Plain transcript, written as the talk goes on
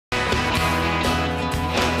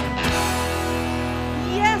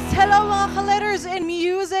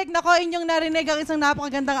Music. Nako, inyong narinig ang isang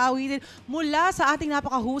napakagandang awitin mula sa ating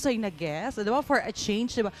napakahusay na guest. Diba? For a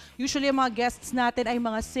change, diba? Usually, ang mga guests natin ay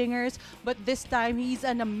mga singers, but this time, he's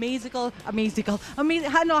an halong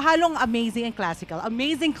amazing and classical.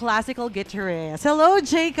 Amazing classical guitarist. Hello,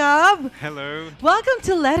 Jacob. Hello. Welcome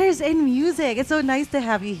to Letters in Music. It's so nice to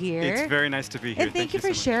have you here. It's very nice to be here. And thank you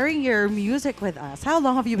for sharing your music with us. How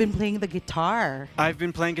long have you been playing the guitar? I've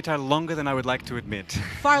been playing guitar longer than I would like to admit.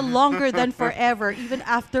 Far longer than forever, even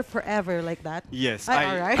after forever, like that? Yes.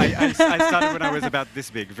 I started when I was about this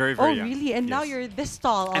big, very young. Oh, really? And now you're this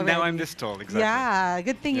tall already. And now I'm this tall, exactly. Yeah,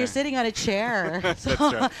 good thing you're sitting on a chair. So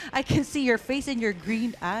That's right. I can see your face and your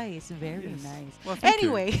green eyes. Very nice. Well, thank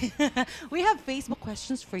anyway, we have Facebook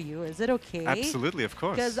questions for you. Is it okay? Absolutely, of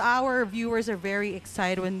course. Because our viewers are very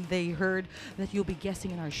excited when they heard that you'll be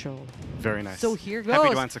guesting in our show. Very nice. So here goes.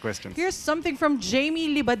 Happy to answer questions. Here's something from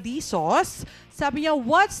Jamie Libadisos. Sabi niya,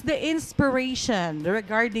 what's the inspiration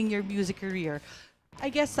regarding your music career? I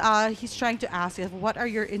guess he's trying to ask if what are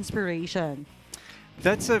your inspiration?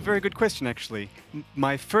 That's a very good question, actually.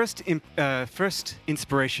 My first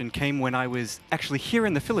inspiration came when I was actually here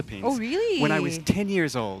in the Philippines. Oh, really? When I was 10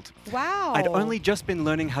 years old. Wow. I'd only just been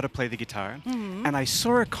learning how to play the guitar, and I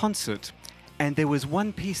saw a concert, and there was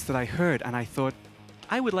one piece that I heard, and I thought,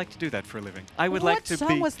 I would like to do that for a living. I would like to be. What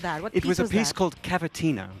song was that? What it was a piece that? called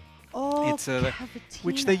Cavatina. Oh, It's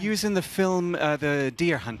which they use in the film The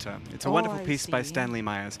Deer Hunter. It's a wonderful piece by Stanley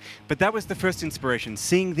Myers. But that was the first inspiration,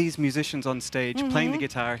 seeing these musicians on stage playing the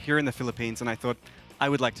guitar here in the Philippines, and I thought, I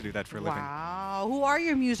would like to do that for a living. Wow. Who are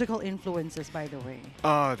your musical influences, by the way?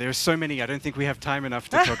 Oh, there's so many. I don't think we have time enough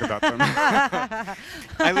to talk about them.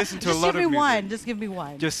 I listen to a lot of music. Just give me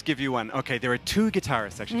one. Just give you one. Okay, there are two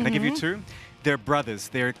guitarists, actually. Can I give you two? They're brothers.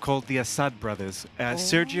 They're called the Assad brothers.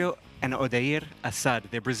 Sergio and Odair Assad.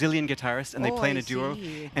 They're Brazilian guitarists, and they play in a duo.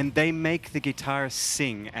 And they make the guitar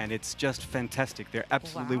sing, and it's just fantastic. They're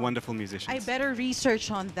absolutely wonderful musicians. I better research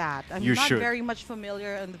on that. I'm not very much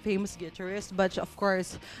familiar on the famous guitarist, but of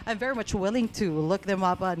course, I'm very much willing to look them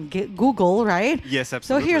up on Google, right? Yes,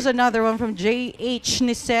 absolutely. So here's another one from J.H.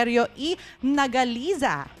 Niserio E.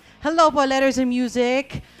 Nagaliza. Hello po, Letters in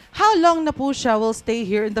Music. How long na po siya will stay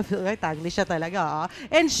here in the Philippines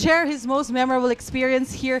and share his most memorable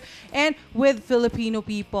experience here and with Filipino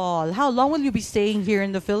people? How long will you be staying here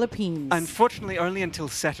in the Philippines? Unfortunately, only until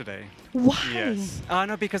Saturday. Why? Yes.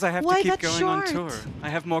 No, because I have to keep going on tour. I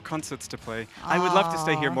have more concerts to play. I would love to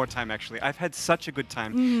stay here more time, actually. I've had such a good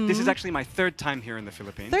time. This is actually my third time here in the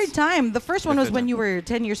Philippines. Third time? The first one was when you were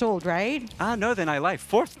 10 years old, right? No, then I lied.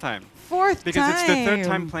 Fourth time. Fourth because time. It's the third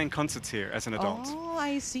time playing concerts here as an adult. Oh,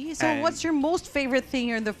 I see. So what's your most favorite thing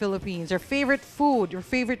here in the Philippines? Your favorite food? Your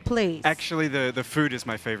favorite place? Actually, the food is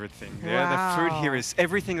my favorite thing. Yeah, the food here is,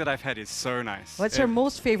 everything that I've had is so nice. What's your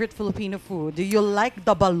most favorite Filipino food? Do you like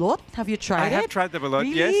the balot? Have you tried it? I have tried the balot,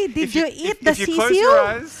 really? yes. Did you eat the If you close your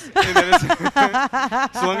eyes,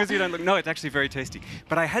 so long as you don't look. No, it's actually very tasty.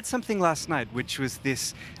 But I had something last night, which was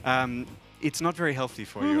this. It's not very healthy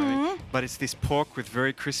for you, I think, but it's this pork with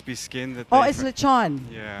very crispy skin. It's lechon.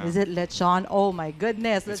 Yeah. Is it lechon? Oh my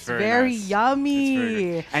goodness, that's very nice. yummy. It's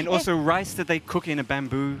very good. And also rice that they cook in a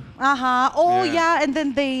bamboo. Oh yeah, and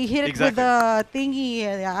then they hit it with a thingy.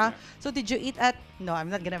 Yeah. So did you eat at? No, I'm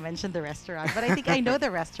not gonna mention the restaurant, but I think I know the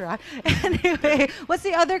restaurant. Anyway, what's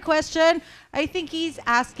the other question? I think he's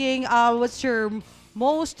asking, what's your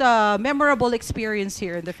most memorable experience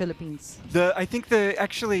here in the Philippines? I think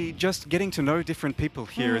actually just getting to know different people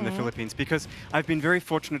here in the Philippines, because I've been very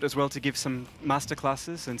fortunate as well to give some master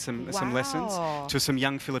classes and some lessons to some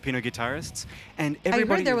young Filipino guitarists. And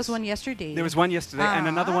everybody. I heard there was one yesterday. There was one yesterday and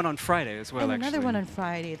another one on Friday as well. And another one on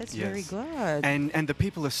Friday. That's very good. And the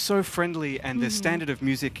people are so friendly, and the standard of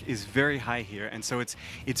music is very high here, and so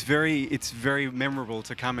it's very memorable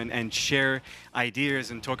to come and share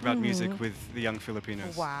ideas and talk about music with the young Filipinos.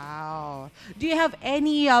 Wow. Do you have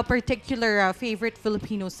any particular favorite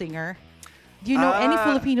Filipino singer? Do you know any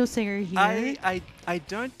Filipino singer here? I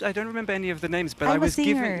don't remember any of the names, but I was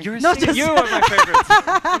given. You're a singer. You are my favorite.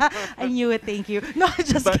 I knew it. Thank you. No,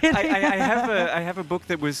 just kidding. I have a book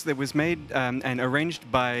that was made and arranged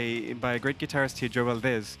by a great guitarist here, Joe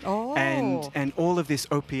Valdez. And all of this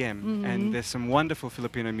OPM, and there's some wonderful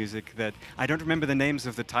Filipino music that I don't remember the names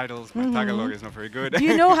of the titles. My Tagalog is not very good. Do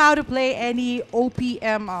you know how to play any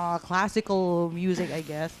OPM classical music? I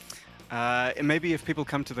guess. Maybe if people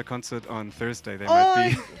come to the concert on Thursday, they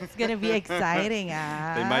might be. It's gonna be exciting.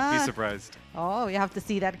 They might be surprised. Oh, you have to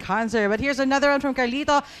see that concert. But here's another one from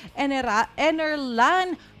Carlito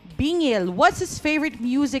Enerlan Bingil. What's his favorite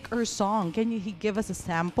music or song? Can you give us a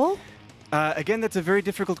sample? Again, that's a very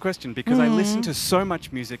difficult question because I listen to so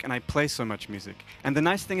much music and I play so much music. And the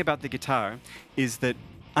nice thing about the guitar is that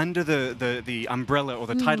under the umbrella or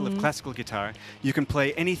the title of classical guitar, you can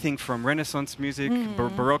play anything from Renaissance music,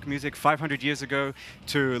 Baroque music 500 years ago,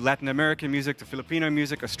 to Latin American music, to Filipino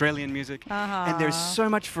music, Australian music. And there's so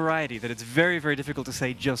much variety that it's very, very difficult to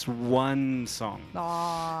say just one song.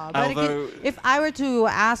 But Although, if I were to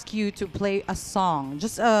ask you to play a song,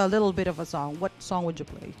 just a little bit of a song, what song would you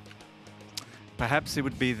play? perhaps it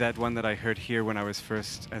would be that one that I heard here when I was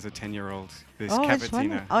first as a 10-year-old. This Oh, which cavatina.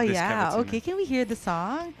 one? Oh, this yeah. cavatina. Okay, can we hear the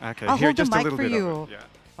song? Okay, I'll here hold the just a mic little for bit you. of it.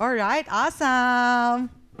 Yeah. All right, awesome.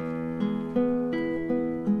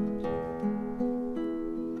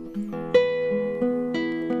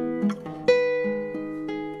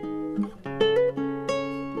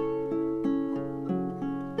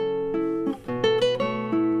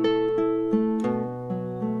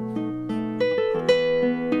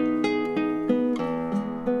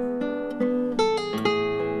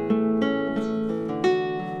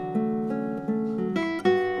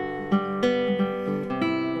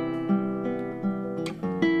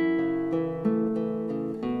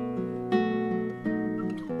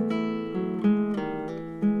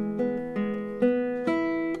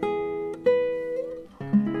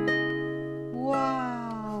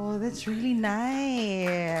 Wow, that's really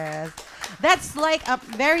nice. That's like a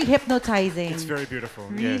very hypnotizing. It's very beautiful.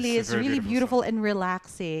 Really, yes, it's a very really beautiful song. and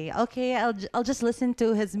relaxing. Okay, I'll just listen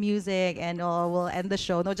to his music and we'll end the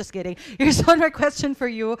show. No, just kidding. Here's one more question for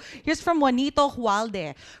you. Here's from Juanito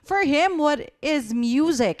Hualde. For him, what is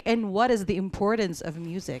music and what is the importance of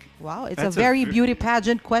music? Wow, it's That's a very beauty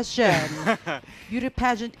pageant question. Beauty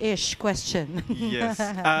pageant-ish question. Yes.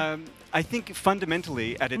 I think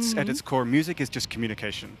fundamentally, at its core, music is just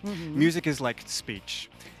communication. Music is like speech.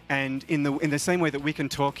 And in the same way that we can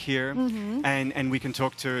talk here and we can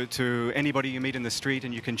talk to anybody you meet in the street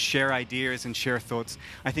and you can share ideas and share thoughts,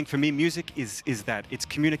 I think for me music is that. It's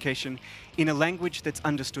communication in a language that's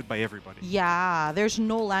understood by everybody. Yeah, there's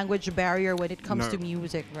no language barrier when it comes No. to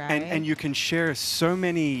music, right? And you can share so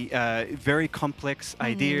many very complex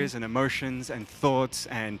ideas and emotions and thoughts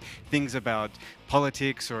and things about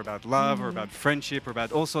politics or about love or about friendship or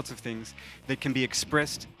about all sorts of things that can be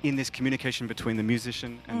expressed in this communication between the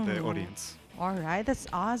musician and the audience. All right, that's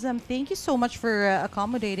awesome. Thank you so much for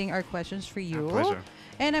accommodating our questions for you. Our pleasure.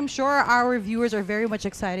 And I'm sure our viewers are very much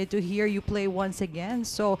excited to hear you play once again.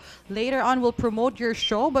 So later on, we'll promote your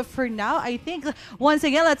show. But for now, I think once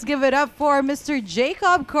again, let's give it up for Mr.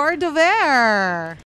 Jacob CORDOVER.